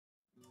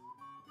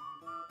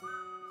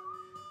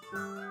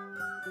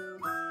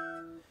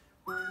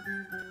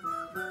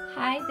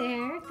Hi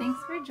there, thanks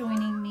for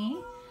joining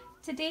me.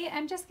 Today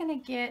I'm just going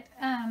to get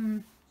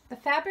the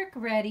fabric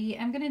ready.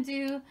 I'm going to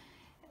do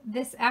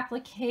this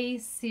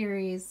applique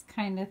series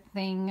kind of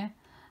thing.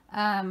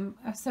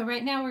 So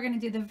right now we're going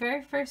to do the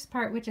very first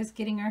part, which is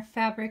getting our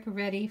fabric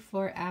ready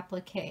for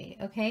applique.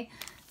 Okay,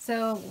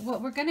 so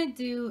what we're going to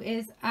do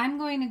is I'm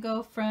going to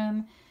go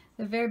from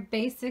the very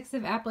basics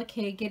of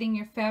applique, getting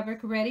your fabric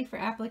ready for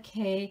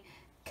applique,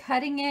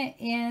 cutting it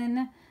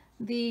in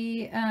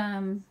the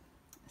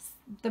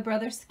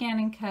Brothers Scan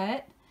and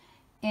Cut,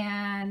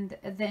 and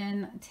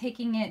then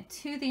taking it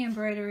to the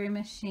embroidery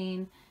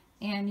machine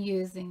and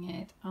using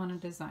it on a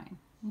design.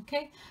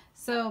 Okay,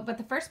 so but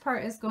the first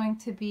part is going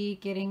to be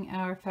getting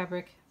our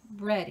fabric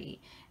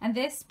ready, and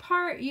this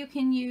part you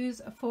can use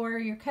for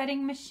your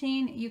cutting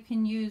machine, you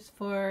can use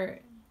for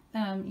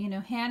you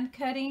know, hand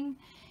cutting,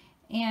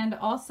 and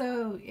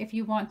also if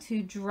you want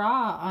to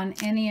draw on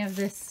any of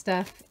this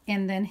stuff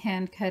and then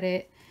hand cut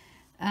it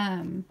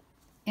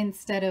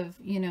instead of,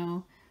 you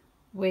know,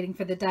 waiting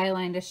for the die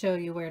line to show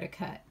you where to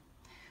cut.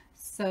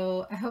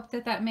 So I hope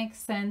that that makes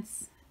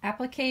sense.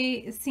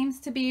 Applique seems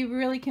to be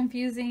really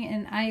confusing,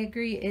 and I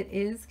agree, it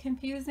is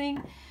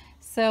confusing.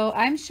 So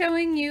I'm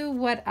showing you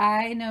what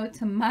I know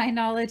to my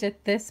knowledge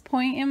at this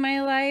point in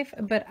my life,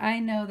 but I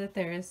know that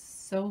there is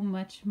so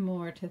much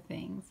more to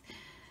things.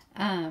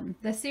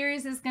 The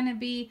series is going to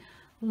be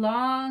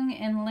long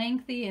and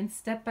lengthy and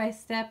step by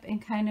step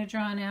and kind of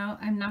drawn out.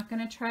 I'm not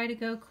going to try to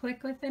go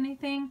quick with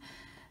anything.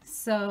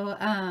 So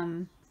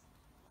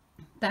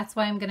that's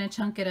why I'm going to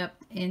chunk it up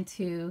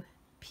into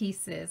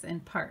pieces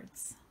and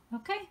parts.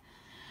 Okay.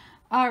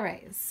 All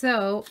right.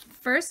 So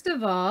first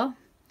of all,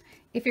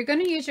 if you're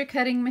going to use your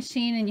cutting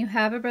machine and you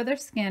have a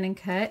Brothers Scan and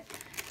Cut,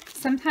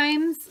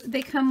 sometimes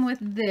they come with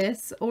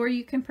this, or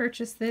you can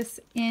purchase this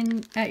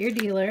at your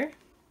dealer,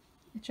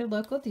 at your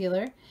local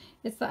dealer.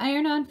 It's the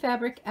Iron-On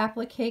Fabric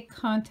Applique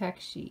Contact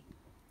Sheet.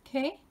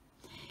 Okay.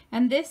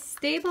 And this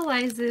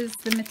stabilizes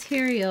the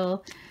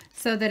material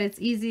so that it's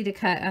easy to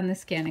cut on the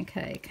Scan and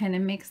Cut. It kind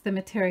of makes the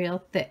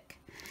material thick.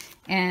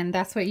 And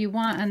that's what you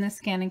want on the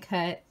Scan and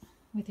Cut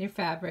with your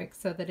fabric,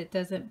 so that it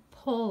doesn't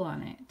pull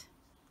on it.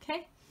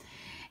 Okay?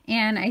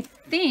 And I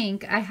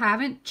think, I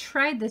haven't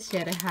tried this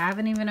yet. I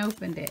haven't even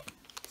opened it.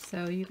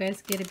 So you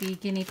guys get to be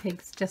guinea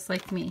pigs just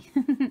like me.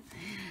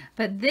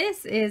 But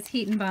this is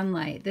Heat and Bond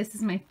Light. This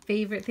is my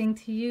favorite thing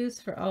to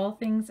use for all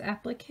things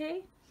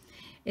applique.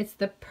 It's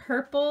the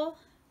purple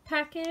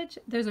package.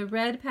 There's a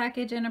red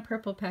package and a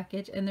purple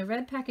package, and the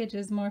red package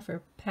is more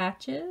for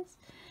patches.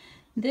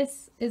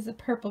 This is a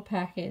purple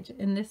package,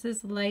 and this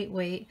is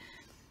lightweight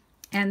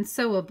and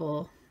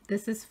sewable.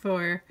 This is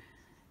for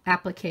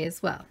applique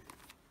as well.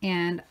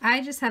 And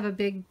I just have a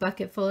big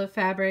bucket full of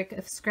fabric,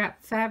 of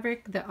scrap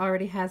fabric that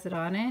already has it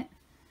on it.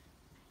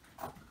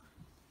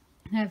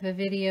 I have a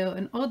video,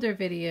 an older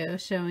video,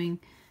 showing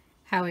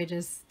how I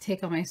just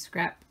take all my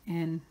scrap,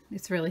 and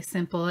it's really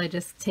simple. I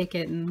just take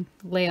it and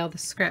lay all the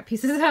scrap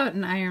pieces out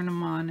and iron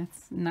them on.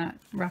 It's not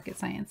rocket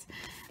science.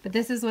 But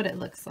this is what it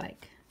looks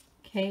like.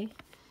 Okay.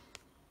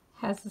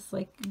 Has this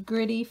like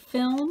gritty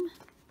film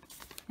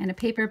and a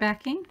paper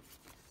backing.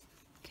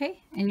 Okay.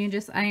 And you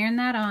just iron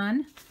that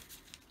on,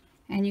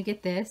 and you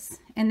get this.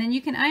 And then you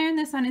can iron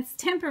this on. It's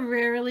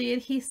temporarily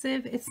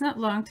adhesive. It's not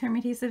long-term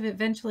adhesive. It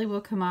eventually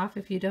will come off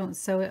if you don't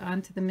sew it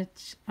onto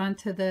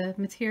the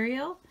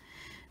material.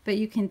 But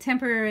you can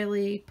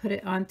temporarily put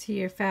it onto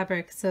your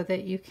fabric so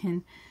that you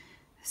can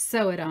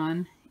sew it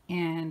on,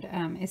 and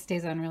it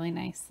stays on really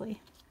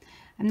nicely.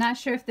 I'm not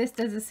sure if this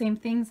does the same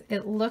things.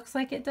 It looks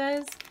like it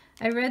does.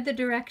 I read the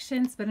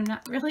directions, but I'm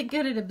not really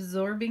good at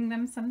absorbing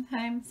them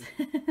sometimes.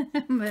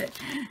 But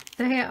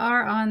they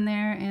are on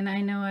there, and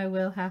I know I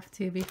will have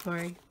to before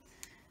I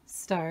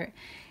start.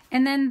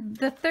 And then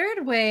the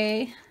third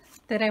way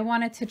that I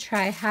wanted to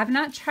try, have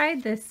not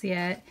tried this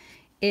yet,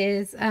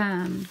 is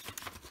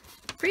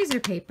freezer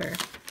paper.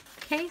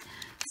 Okay,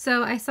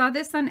 so I saw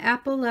this on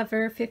Apple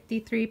Lover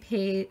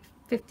 53's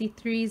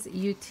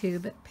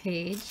YouTube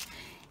page,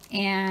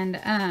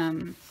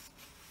 and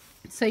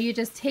so you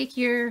just take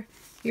your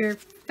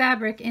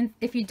fabric, and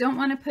if you don't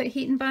want to put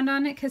Heat and Bond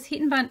on it, because Heat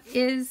and Bond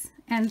is,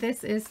 and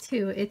this is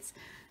too, it's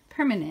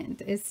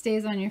permanent. It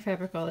stays on your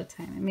fabric all the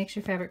time. It makes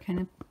your fabric kind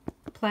of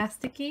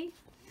plasticky.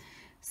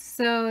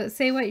 So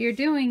say what you're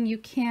doing, you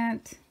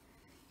can't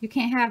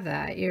have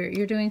that.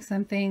 You're doing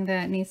something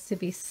that needs to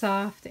be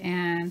soft,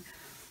 and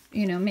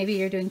you know, maybe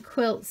you're doing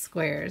quilt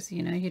squares.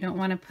 You know, you don't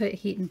want to put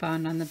Heat and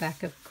Bond on the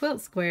back of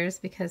quilt squares,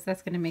 because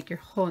that's going to make your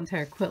whole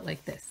entire quilt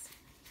like this,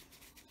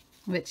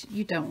 which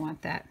you don't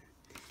want that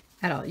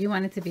at all. You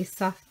want it to be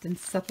soft and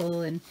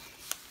supple and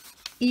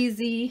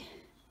easy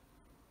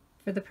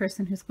for the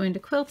person who's going to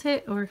quilt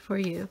it, or for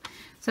you.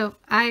 So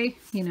I'm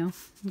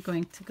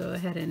going to go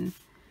ahead and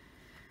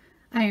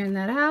iron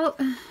that out.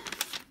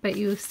 But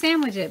you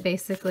sandwich it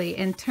basically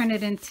and turn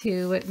it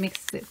into what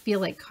makes it feel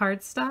like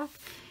cardstock.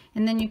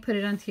 And then you put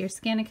it onto your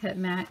Scan and Cut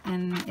mat,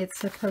 and it's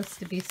supposed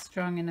to be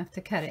strong enough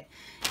to cut it.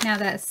 Now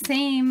that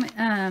same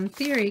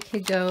theory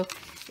could go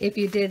if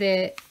you did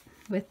it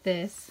with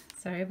this.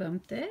 Sorry, I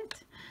bumped it.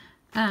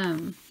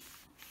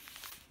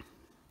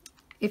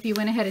 if you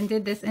went ahead and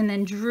did this and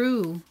then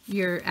drew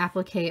your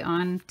applique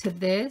onto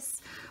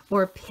this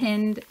or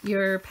pinned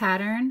your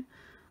pattern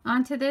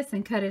onto this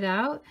and cut it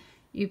out,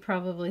 you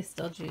probably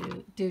still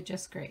do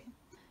just great.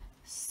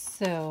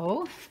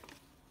 So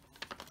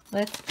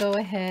let's go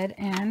ahead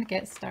and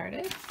get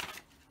started.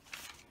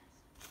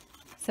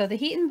 So the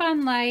Heat and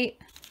Bond Light,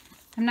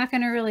 I'm not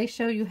going to really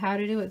show you how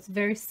to do it. It's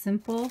very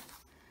simple.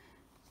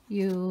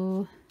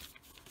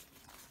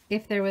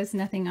 If there was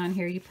nothing on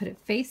here, you put it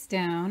face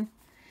down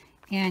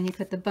and you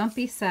put the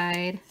bumpy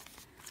side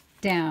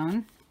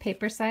down,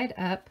 paper side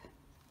up,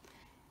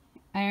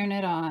 iron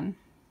it on.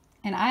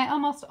 And I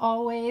almost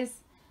always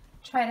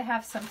try to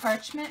have some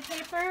parchment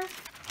paper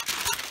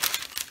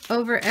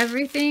over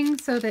everything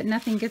so that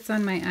nothing gets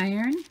on my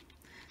iron.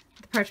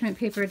 The parchment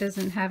paper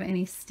doesn't have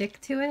any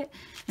stick to it.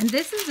 And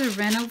this is a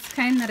Reynolds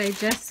kind that I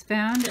just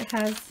found. It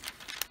has,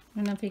 I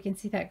don't know if you can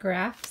see that,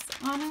 graphs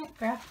on it,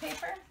 graph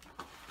paper.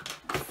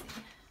 Let's see.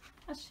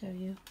 I'll show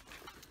you.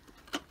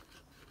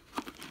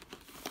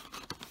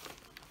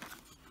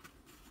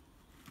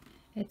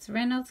 It's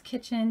Reynolds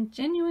Kitchen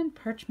Genuine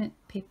Parchment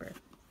Paper.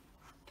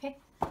 Okay.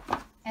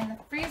 And the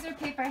freezer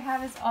paper I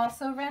have is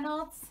also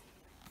Reynolds.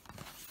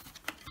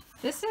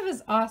 This stuff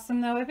is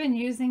awesome though. I've been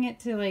using it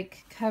to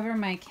like cover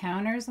my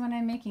counters when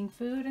I'm making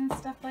food and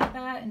stuff like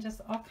that, and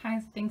just all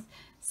kinds of things.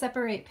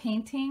 Separate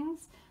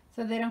paintings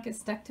so they don't get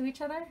stuck to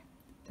each other.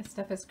 This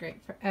stuff is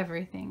great for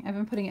everything. I've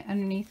been putting it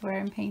underneath where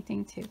I'm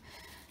painting too.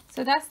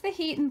 So that's the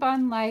Heat and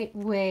Bond Light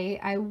way.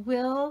 I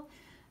will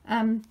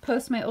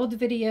post my old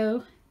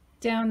video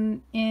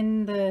down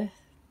in the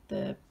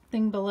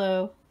thing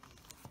below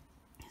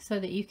so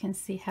that you can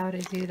see how to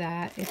do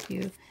that if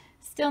you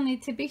still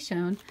need to be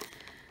shown.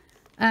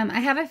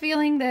 I have a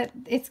feeling that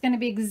it's going to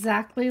be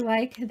exactly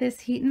like this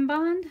Heat and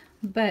Bond,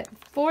 but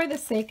for the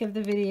sake of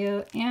the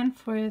video and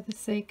for the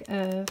sake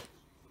of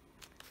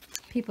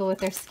people with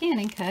their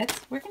scanning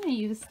cuts, we're going to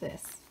use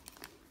this.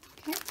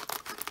 Okay.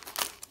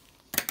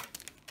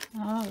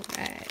 All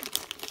right.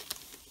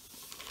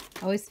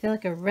 I always feel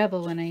like a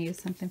rebel when I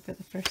use something for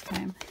the first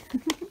time.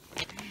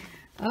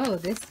 Oh,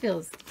 this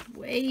feels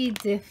way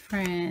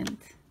different.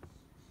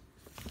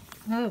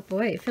 Oh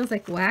boy, it feels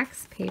like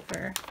wax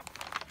paper.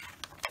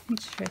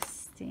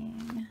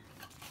 Interesting.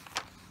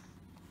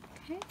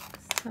 Okay,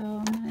 so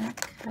I'm going to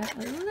cut a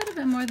little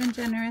bit more than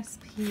generous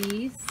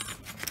piece.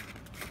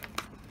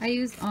 I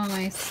use all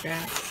my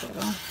scraps, so.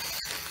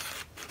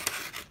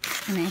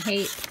 And I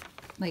hate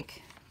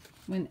like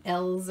when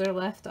L's are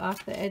left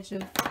off the edge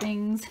of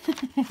things.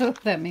 I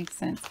hope that makes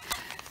sense.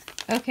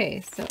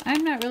 Okay, so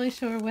I'm not really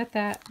sure what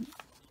that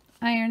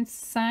iron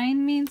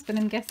sign means, but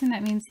I'm guessing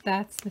that means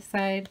that's the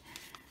side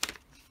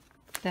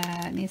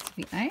that needs to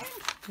be ironed.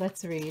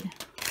 Let's read.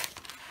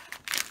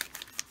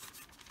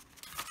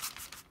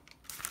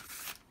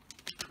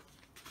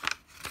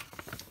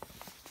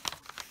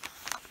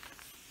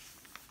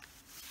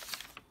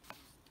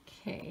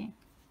 Okay,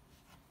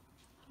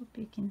 hope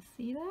you can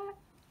see that.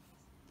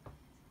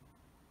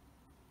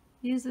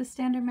 Use the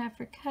standard mat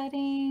for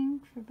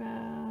cutting, for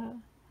about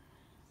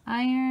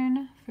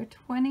iron for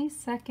 20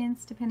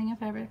 seconds depending on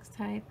fabric's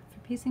type, for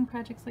piecing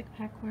projects like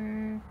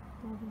packwork,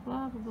 blah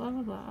blah blah blah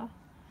blah blah.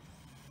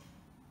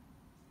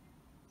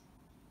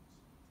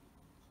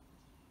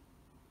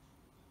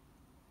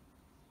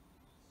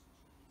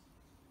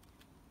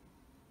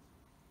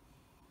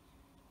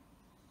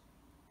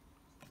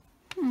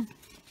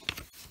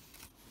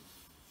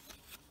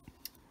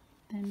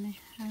 Then they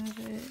have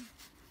it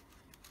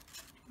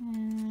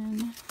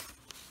in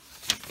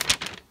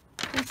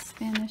the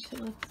Spanish, it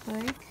looks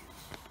like.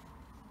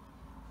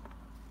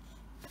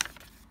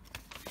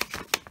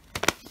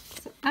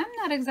 So I'm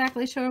not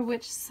exactly sure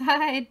which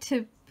side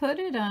to put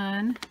it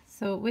on,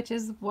 so which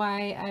is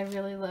why I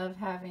really love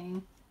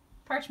having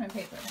parchment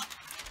paper.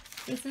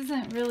 This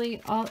isn't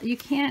really all, you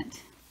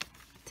can't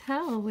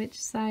tell which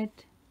side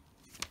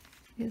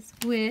is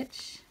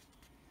which.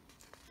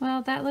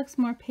 Well, that looks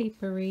more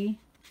papery.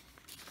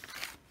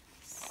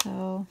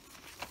 So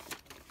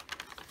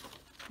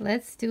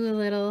let's do a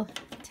little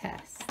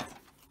test.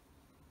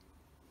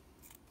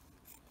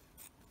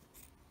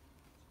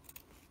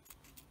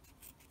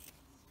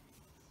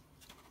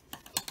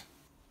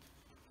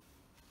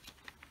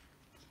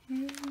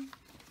 Okay.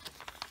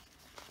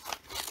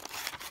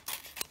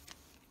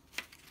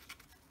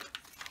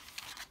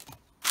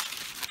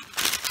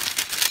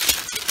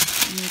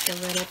 Make a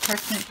little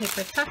parchment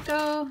paper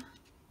taco.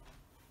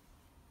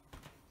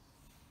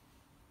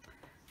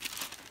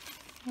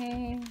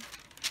 Okay,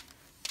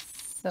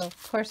 so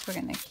of course we're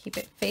going to keep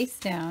it face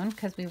down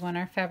because we want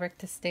our fabric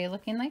to stay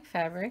looking like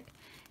fabric.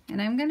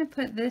 And I'm going to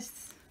put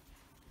this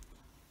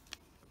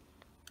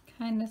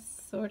kind of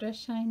sort of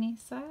shiny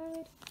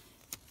side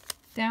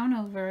down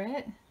over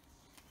it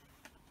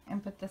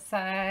and put the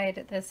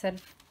side that said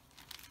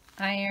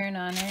iron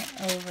on it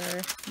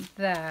over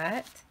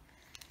that.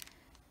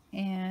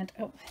 And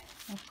oh,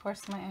 of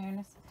course my iron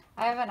is,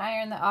 I have an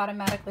iron that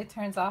automatically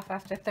turns off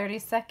after 30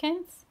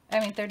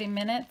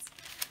 minutes.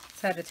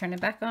 So I had to turn it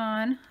back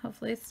on.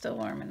 Hopefully it's still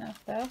warm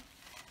enough though.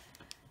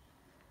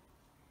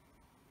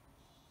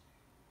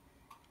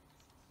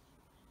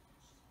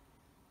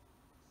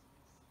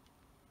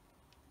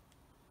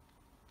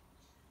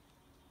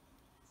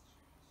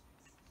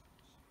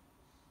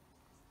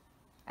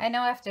 I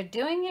know after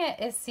doing it,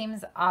 it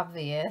seems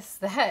obvious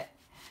that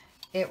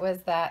it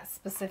was that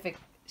specific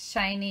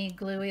shiny,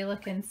 gluey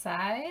looking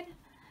side.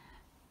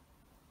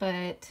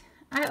 But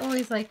I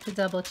always like to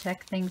double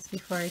check things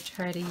before I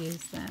try to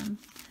use them.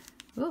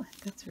 Ooh,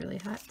 that's really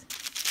hot.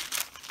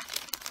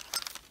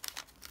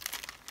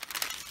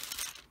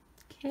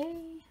 Okay.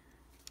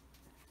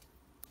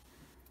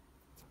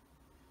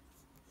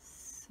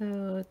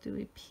 So do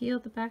we peel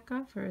the back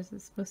off, or is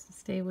it supposed to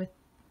stay with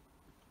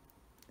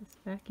this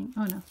backing?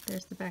 Oh no,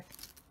 there's the back.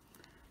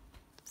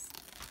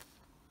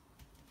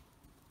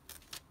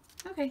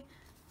 Okay,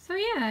 so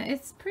yeah,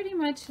 it's pretty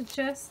much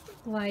just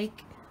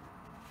like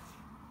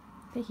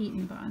the heat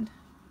and bond.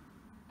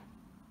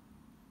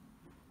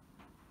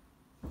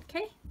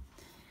 Okay,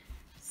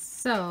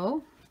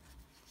 so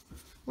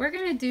we're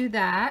gonna do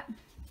that.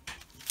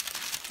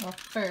 Well,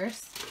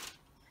 first,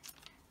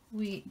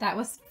 that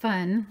was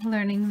fun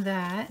learning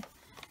that.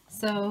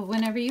 So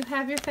whenever you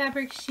have your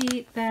fabric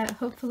sheet that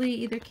hopefully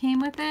either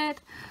came with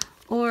it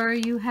or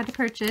you had to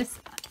purchase,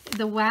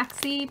 the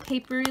waxy,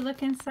 papery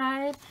looking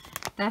side,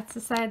 that's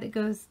the side that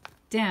goes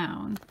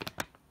down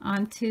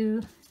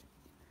onto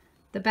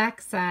the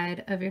back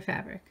side of your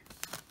fabric,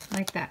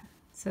 like that,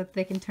 so that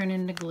they can turn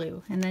into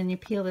glue. And then you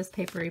peel this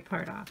papery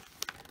part off.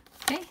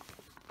 Okay,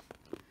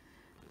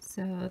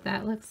 so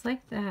that looks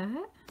like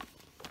that.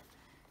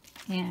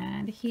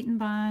 And heat and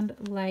bond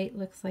light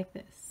looks like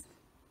this.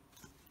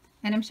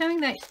 And I'm showing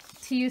that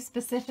to you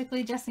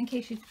specifically just in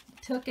case you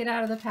took it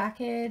out of the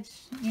package,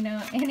 you know,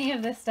 any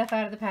of this stuff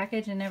out of the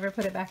package and never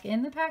put it back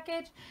in the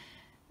package.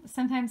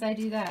 Sometimes I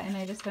do that and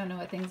I just don't know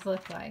what things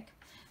look like.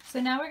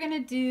 So now we're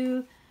going to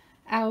do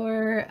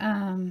our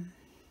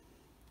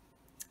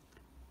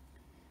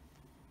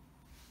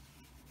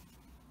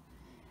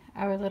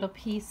little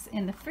piece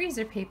in the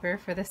freezer paper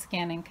for the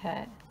scan and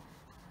cut.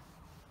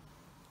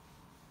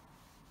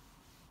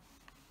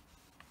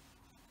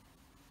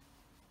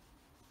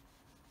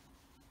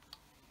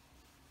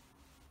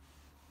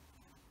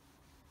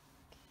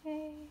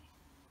 Okay.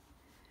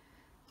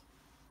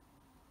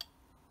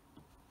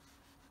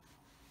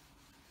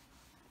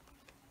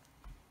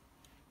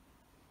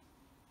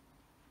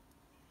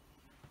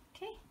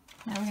 Okay,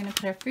 now we're going to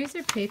put our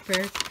freezer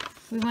paper.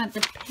 We want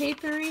the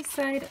papery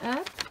side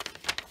up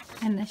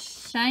and the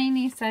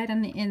shiny side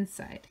on the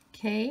inside,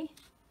 okay?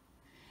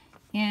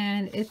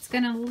 And it's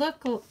going to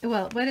look,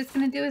 well, what it's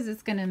going to do is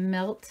it's going to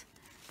melt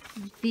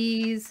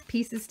these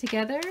pieces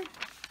together.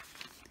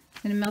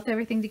 It's going to melt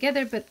everything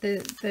together, but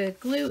the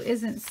glue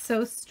isn't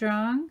so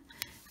strong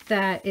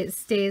that it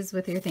stays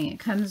with your thing. It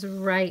comes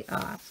right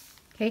off,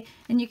 okay?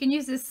 And you can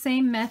use the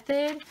same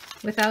method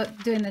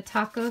without doing the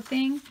taco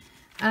thing.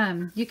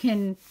 You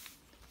can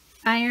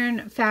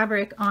iron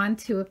fabric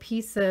onto a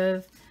piece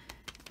of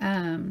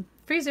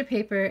freezer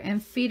paper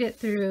and feed it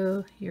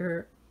through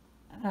your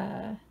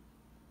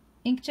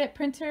inkjet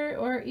printer,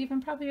 or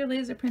even probably your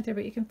laser printer,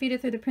 but you can feed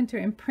it through the printer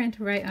and print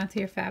right onto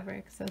your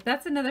fabric. So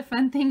that's another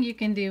fun thing you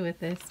can do with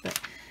this, but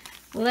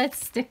let's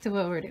stick to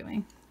what we're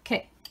doing.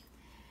 Okay,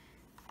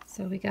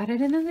 so we got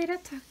it in a little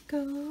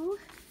taco.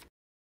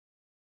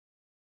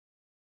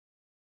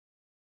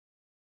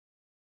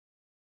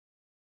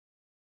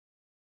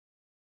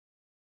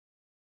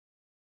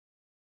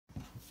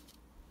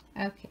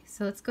 Okay,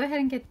 so let's go ahead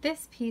and get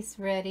this piece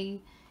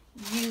ready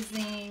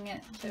using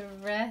the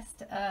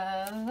rest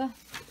of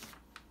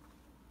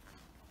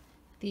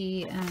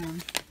the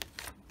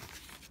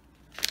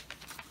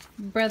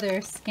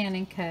Brother Scan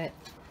and Cut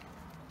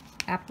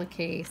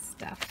applique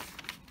stuff.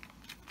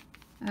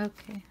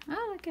 Okay,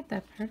 oh, look at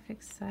that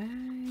perfect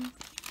size.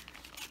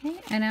 Okay,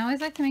 and I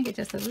always like to make it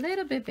just a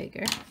little bit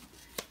bigger.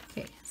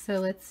 Okay, so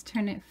let's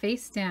turn it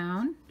face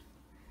down.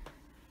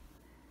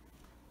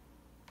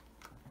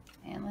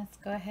 And let's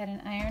go ahead and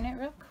iron it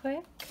real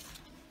quick.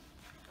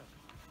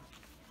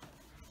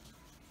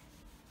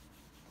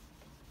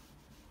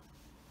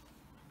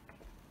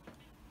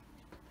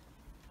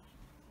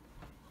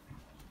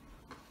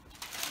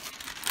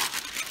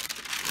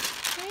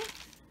 Okay.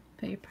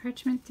 Put your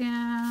parchment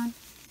down.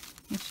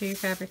 Make sure your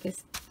fabric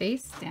is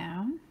face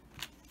down.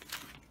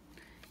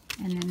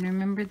 And then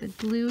remember the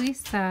gluey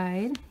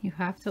side, you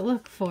have to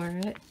look for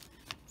it.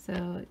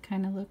 So it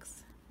kind of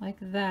looks like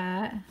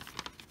that.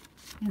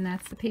 And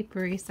that's the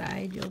papery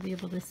side. You'll be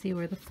able to see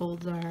where the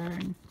folds are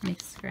and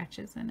make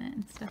scratches in it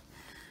and stuff.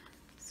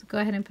 So go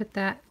ahead and put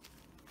that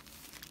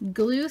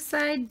glue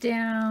side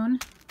down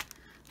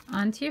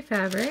onto your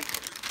fabric.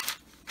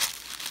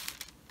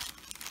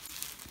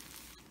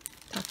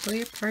 Tackle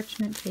your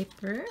parchment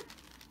paper.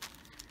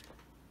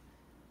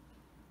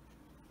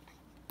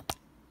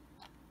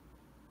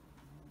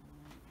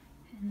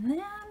 And then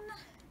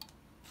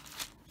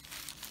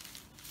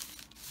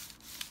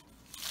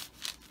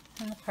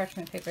the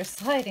parchment paper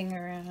sliding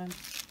around.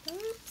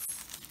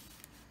 Oops.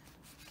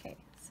 Okay,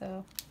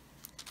 so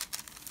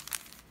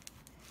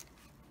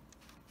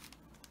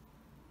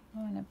I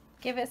want to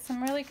give it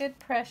some really good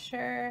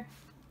pressure.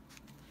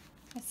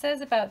 It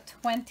says about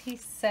 20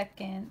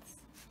 seconds.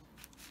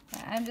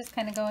 I'm just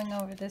kind of going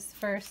over this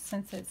first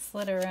since it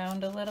slid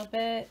around a little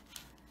bit.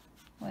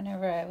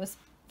 whenever I was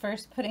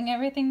first putting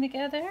everything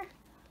together.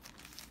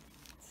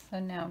 So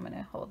now I'm going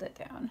to hold it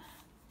down.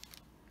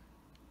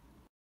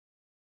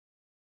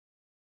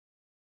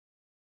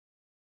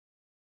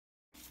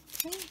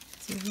 Okay,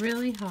 it's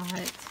really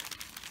hot.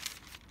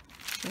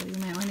 So you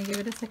might want to give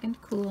it a second to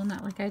cool,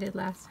 not like I did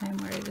last time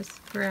where I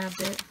just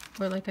grabbed it,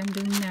 or like I'm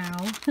doing now.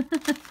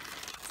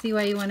 See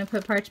why you want to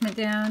put parchment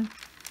down?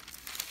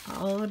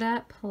 All of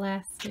that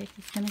plastic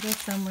is going to go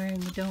somewhere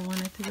and you don't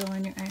want it to go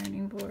on your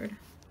ironing board.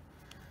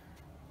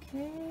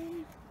 Okay.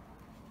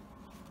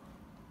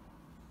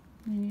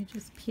 And you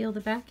just peel the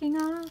backing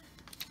off.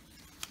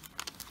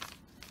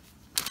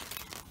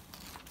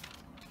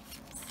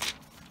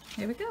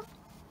 There we go.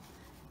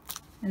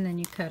 And then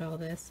you cut all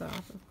this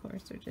off, of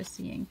course, or just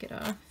yank it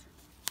off.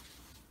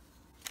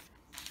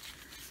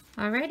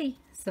 Alrighty,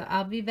 so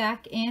I'll be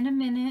back in a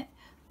minute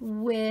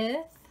with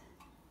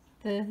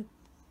the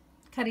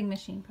cutting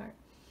machine part.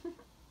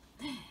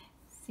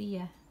 See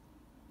ya.